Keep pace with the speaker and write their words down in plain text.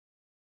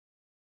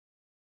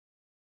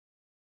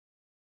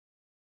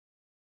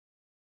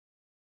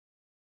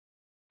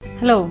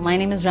Hello, my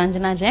name is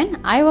Ranjana Jain.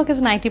 I work as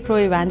an IT Pro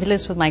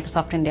Evangelist with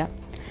Microsoft India.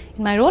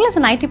 In my role as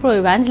an IT Pro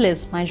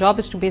Evangelist, my job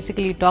is to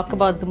basically talk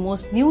about the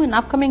most new and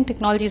upcoming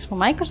technologies from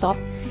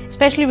Microsoft,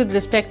 especially with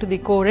respect to the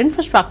core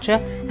infrastructure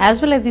as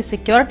well as the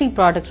security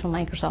products from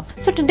Microsoft.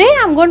 So today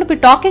I'm going to be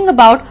talking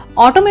about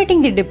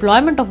automating the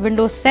deployment of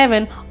Windows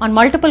 7 on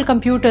multiple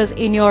computers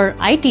in your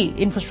IT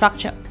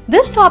infrastructure.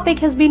 This topic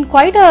has been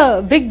quite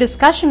a big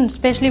discussion,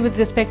 especially with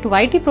respect to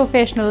IT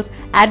professionals,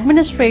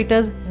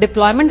 administrators,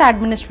 deployment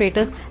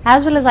administrators,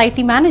 as well as IT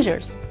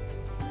managers.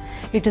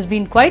 It has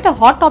been quite a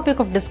hot topic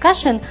of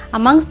discussion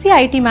amongst the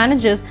IT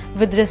managers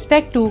with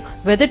respect to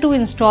whether to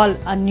install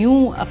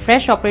a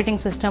fresh operating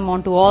system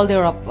onto all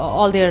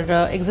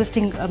their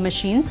existing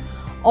machines,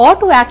 or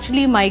to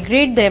actually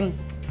migrate them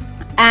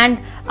and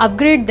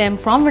upgrade them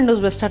from Windows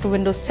Vista to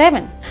Windows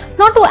 7.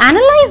 Now, to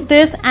analyze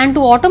this and to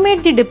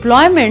automate the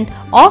deployment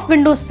of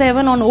Windows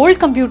 7 on old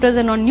computers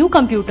and on new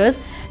computers,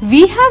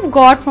 we have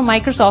got from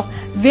Microsoft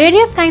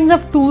various kinds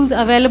of tools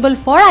available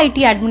for IT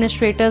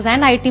administrators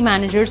and IT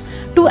managers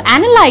to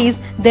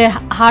analyze their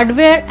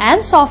hardware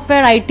and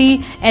software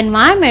IT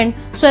environment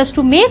so as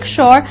to make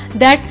sure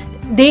that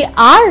they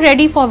are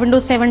ready for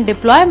Windows 7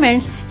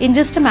 deployments in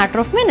just a matter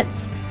of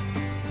minutes.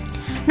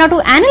 Now,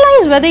 to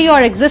analyze whether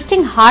your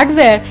existing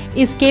hardware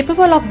is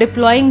capable of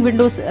deployment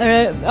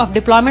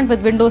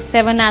with Windows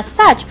 7 as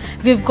such,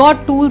 we've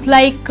got tools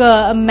like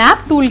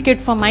Map Toolkit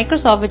from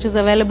Microsoft, which is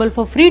available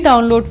for free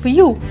download for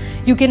you.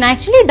 You can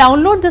actually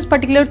download this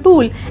particular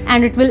tool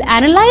and it will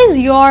analyze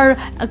your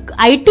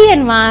IT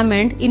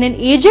environment in an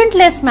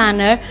agentless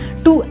manner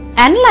to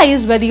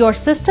analyze whether your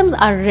systems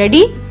are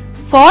ready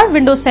for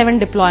Windows 7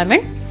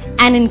 deployment,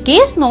 and in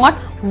case not,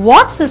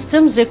 what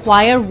systems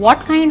require what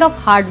kind of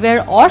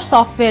hardware or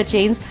software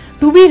change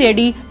to be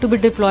ready to be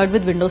deployed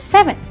with Windows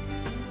 7.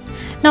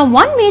 Now,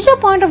 one major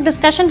point of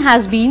discussion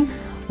has been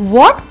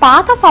what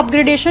path of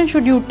upgradation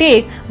should you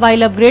take while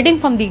upgrading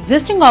from the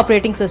existing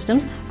operating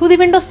systems to the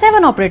Windows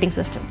 7 operating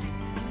systems.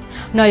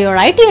 Now, your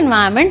IT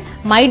environment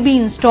might be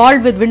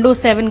installed with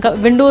Windows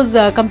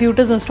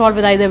computers installed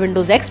with either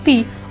Windows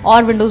XP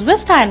or Windows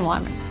Vista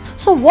environment.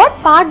 So, what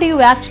path do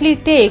you actually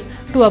take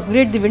to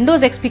upgrade the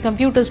Windows XP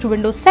computers to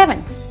Windows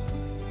 7?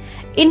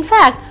 In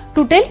fact,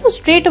 to tell you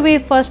straight away,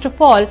 first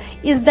of all,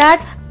 is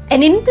that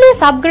an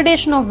in-place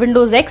upgradation of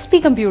Windows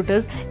XP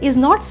computers is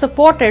not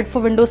supported for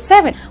Windows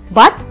 7.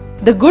 But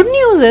the good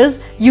news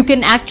is you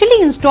can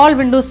actually install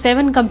Windows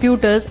 7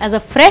 computers as a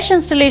fresh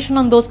installation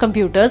on those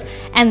computers,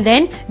 and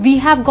then we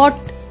have got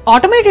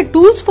automated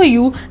tools for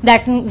you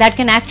that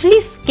can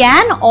actually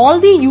scan all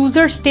the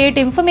user state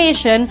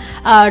information,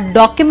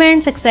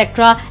 documents,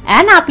 etc.,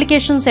 and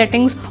application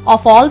settings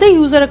of all the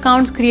user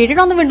accounts created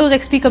on the Windows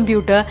XP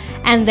computer,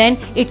 and then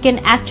it can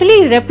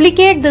actually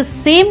replicate the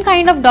same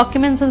kind of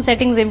documents and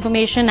settings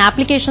information,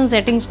 application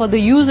settings for the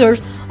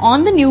users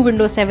on the new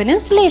Windows 7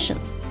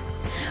 installations.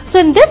 So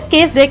in this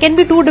case, there can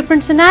be two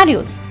different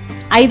scenarios.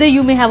 Either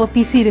you may have a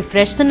PC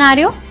refresh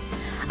scenario,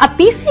 a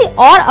PC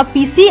or a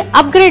PC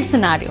upgrade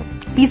scenario,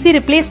 PC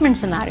replacement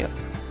scenario.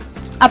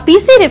 A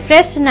PC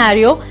refresh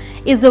scenario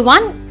is the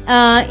one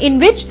in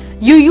which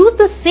you use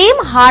the same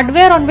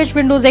hardware on which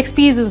Windows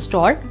XP is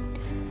installed,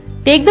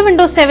 take the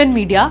Windows 7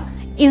 media,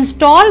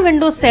 install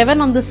Windows 7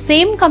 on the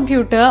same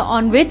computer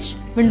on which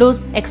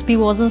Windows XP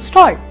was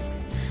installed.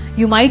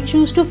 You might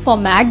choose to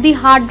format the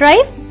hard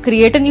drive,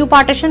 create a new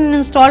partition and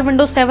install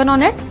Windows 7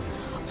 on it,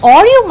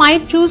 or you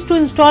might choose to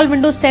install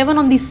Windows 7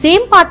 on the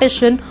same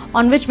partition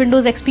on which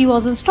Windows XP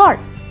was installed.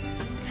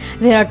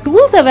 There are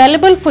tools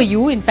available for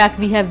you. In fact,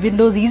 we have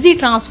Windows Easy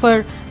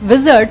Transfer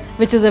Wizard,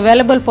 which is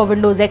available for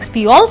Windows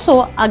XP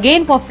also,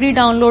 again for free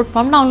download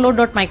from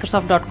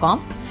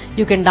download.microsoft.com.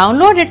 You can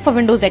download it for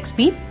Windows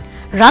XP,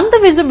 run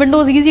the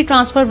Windows Easy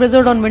Transfer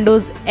Wizard on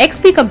Windows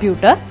XP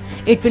computer.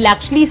 It will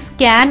actually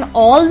scan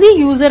all the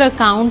user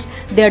accounts,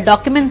 their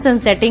documents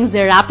and settings,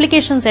 their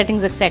application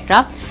settings,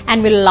 etc.,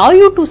 and will allow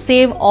you to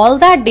save all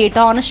that data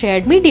on a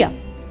shared media.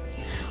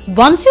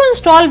 Once you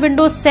install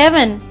Windows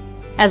 7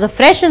 as a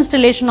fresh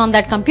installation on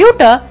that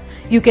computer,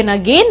 you can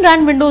again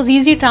run Windows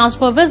Easy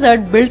Transfer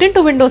Wizard built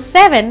into Windows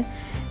 7,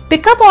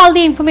 pick up all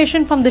the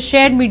information from the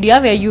shared media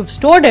where you've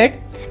stored it,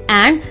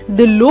 and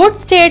the load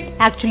state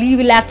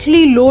will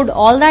actually load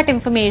all that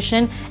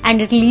information,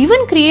 and it will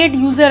even create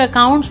user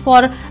accounts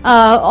for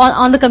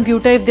on the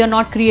computer if they are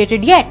not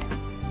created yet.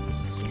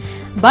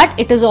 But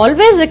it is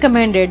always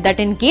recommended that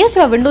in case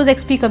your Windows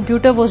XP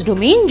computer was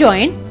domain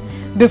joined,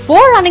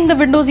 before running the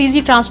Windows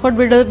Easy Transfer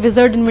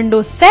Wizard in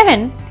Windows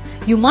 7,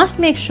 you must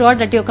make sure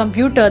that your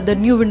computer, the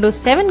new Windows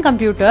 7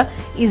 computer,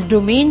 is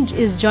joined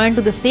to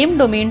the same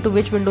domain to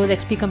which Windows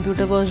XP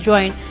computer was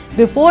joined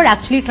before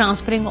actually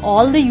transferring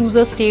all the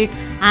user state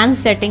and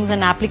settings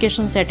and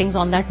application settings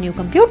on that new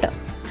computer.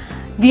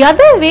 The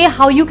other way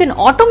how you can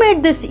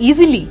automate this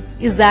easily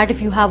is that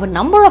if you have a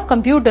number of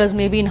computers,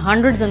 maybe in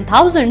hundreds and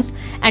thousands,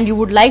 and you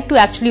would like to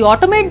actually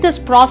automate this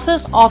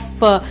process of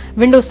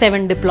Windows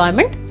 7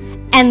 deployment,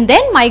 and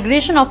then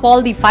migration of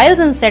all the files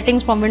and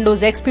settings from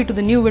Windows XP to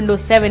the new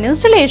Windows 7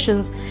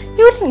 installations,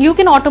 you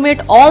can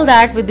automate all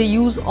that with the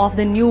use of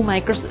the new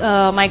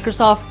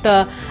Microsoft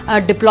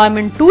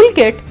Deployment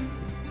Toolkit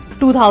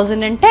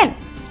 2010.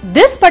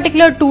 This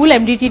particular tool,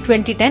 MDT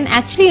 2010,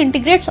 actually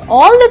integrates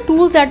all the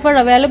tools that were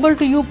available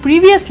to you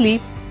previously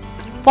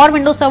for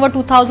Windows Server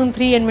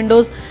 2003 and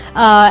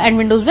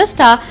Windows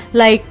Vista,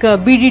 like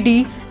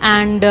BDD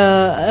and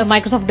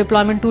Microsoft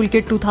Deployment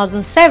Toolkit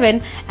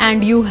 2007,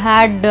 and you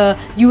had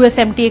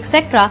USMT,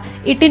 etc.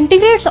 It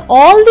integrates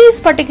all these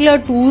particular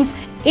tools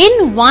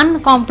in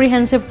one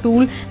comprehensive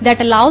tool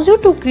that allows you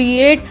to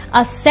create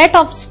a set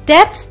of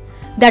steps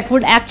that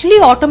would actually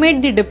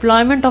automate the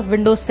deployment of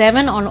Windows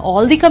 7 on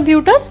all the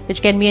computers,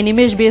 which can be an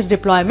image-based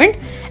deployment,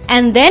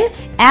 and then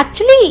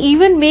actually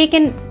even make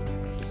an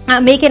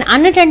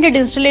unattended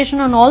installation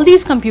on all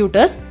these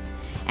computers,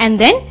 and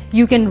then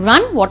you can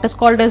run what is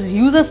called as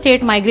User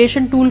State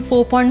Migration Tool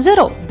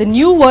 4.0, the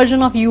new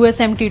version of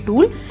USMT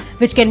tool,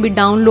 which can be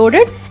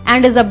downloaded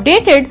and is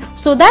updated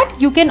so that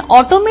you can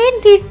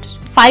automate the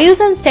files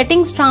and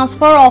settings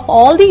transfer of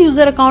all the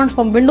user accounts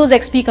from Windows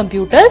XP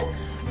computers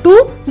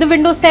to the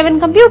Windows 7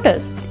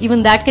 computers.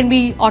 Even that can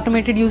be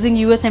automated using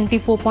USMT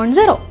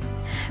 4.0.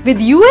 With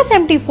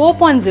USMT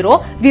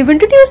 4.0, we've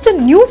introduced a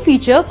new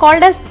feature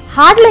called as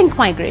hard link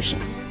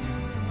migration.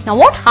 Now,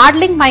 what hard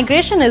link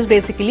migration is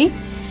basically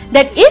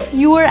that if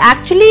you are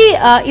actually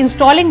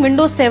installing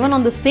Windows 7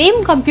 on the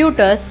same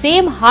computer,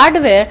 same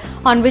hardware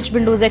on which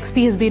Windows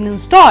XP has been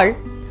installed,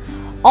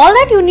 all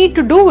that you need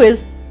to do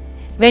is,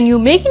 when you're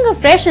making a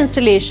fresh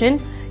installation,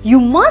 you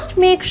must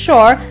make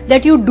sure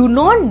that you do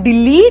not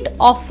delete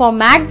or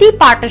format the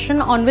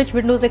partition on which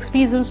Windows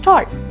XP is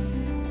installed.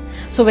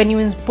 So when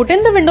you put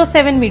in the Windows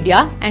 7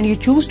 media and you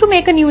choose to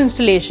make a new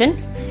installation,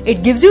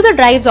 it gives you the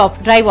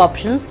drive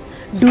options.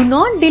 Do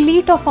not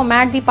delete or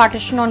format the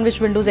partition on which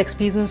Windows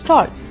XP is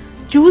installed.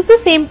 Choose the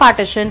same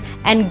partition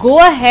and go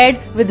ahead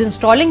with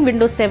installing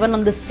Windows 7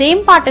 on the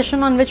same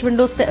partition on which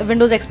Windows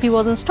XP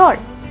was installed.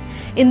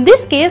 In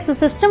this case, the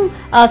system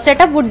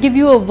setup would give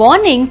you a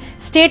warning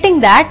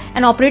stating that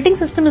an operating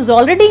system is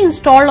already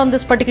installed on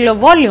this particular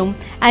volume,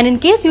 and in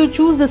case you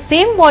choose the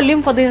same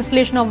volume for the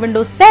installation of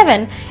Windows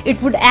 7, it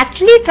would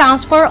actually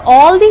transfer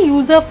all the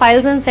user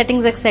files and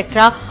settings,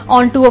 etc.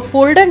 onto a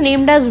folder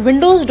named as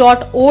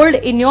windows.old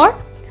in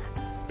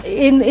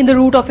the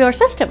root of your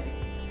system.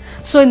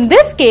 So in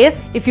this case,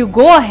 if you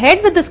go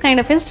ahead with this kind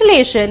of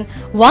installation,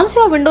 once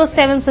your Windows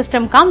 7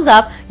 system comes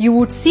up, you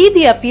would see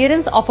the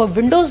appearance of a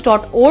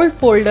windows.old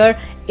folder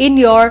in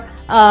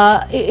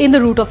the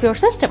root of your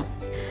system.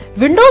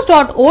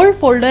 Windows.old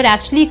folder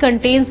actually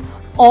contains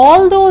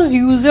all those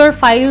user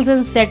files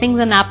and settings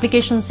and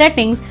application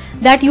settings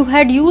that you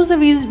had used the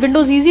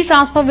Windows Easy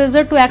Transfer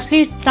Wizard to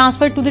actually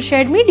transfer to the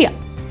shared media.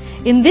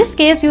 In this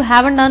case, you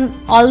haven't done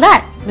all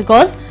that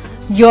because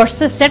your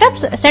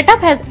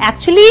setup has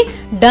actually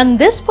done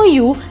this for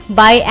you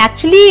by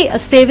actually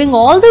saving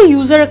all the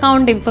user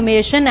account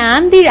information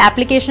and the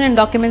application and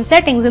document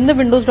settings in the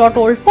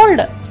windows.old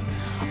folder.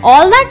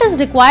 All that is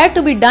required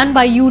to be done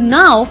by you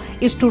now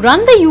is to run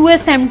the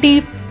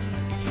USMT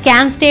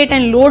scan state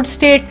and load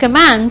state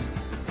commands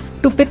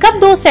to pick up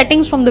those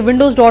settings from the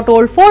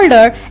windows.old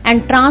folder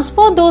and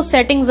transfer those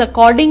settings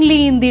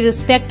accordingly in the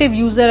respective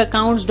user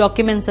accounts,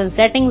 documents and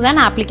settings and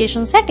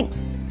application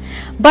settings.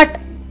 But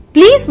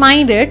please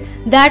mind it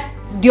that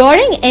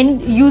during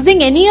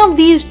using any of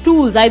these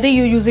tools, either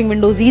you're using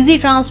Windows Easy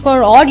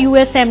Transfer or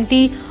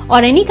USMT or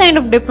any kind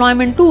of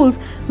deployment tools,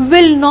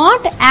 will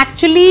not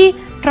actually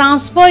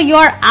transfer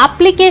your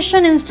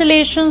application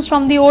installations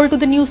from the old to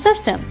the new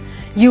system.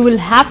 You will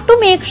have to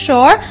make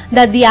sure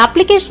that the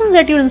applications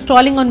that you're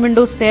installing on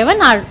Windows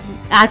 7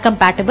 are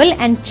compatible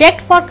and checked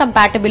for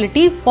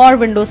compatibility for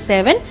Windows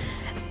 7.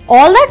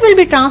 All that will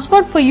be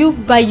transferred for you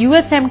by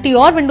USMT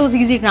or Windows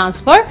Easy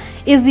Transfer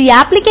is the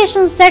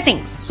application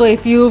settings. So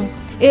if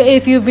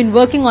you've been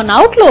working on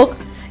Outlook,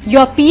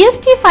 your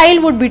PST file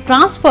would be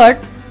transferred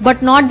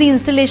but not the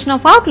installation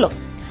of Outlook.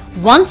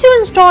 Once you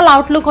install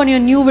Outlook on your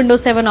new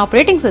Windows 7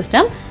 operating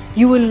system,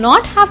 you will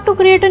not have to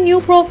create a new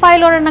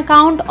profile or an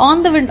account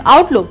on the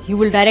Outlook. You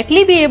will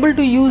directly be able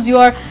to use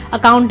your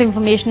account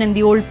information in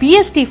the old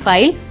PST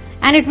file,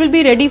 and it will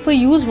be ready for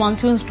use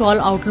once you install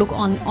Outlook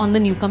on the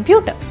new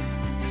computer.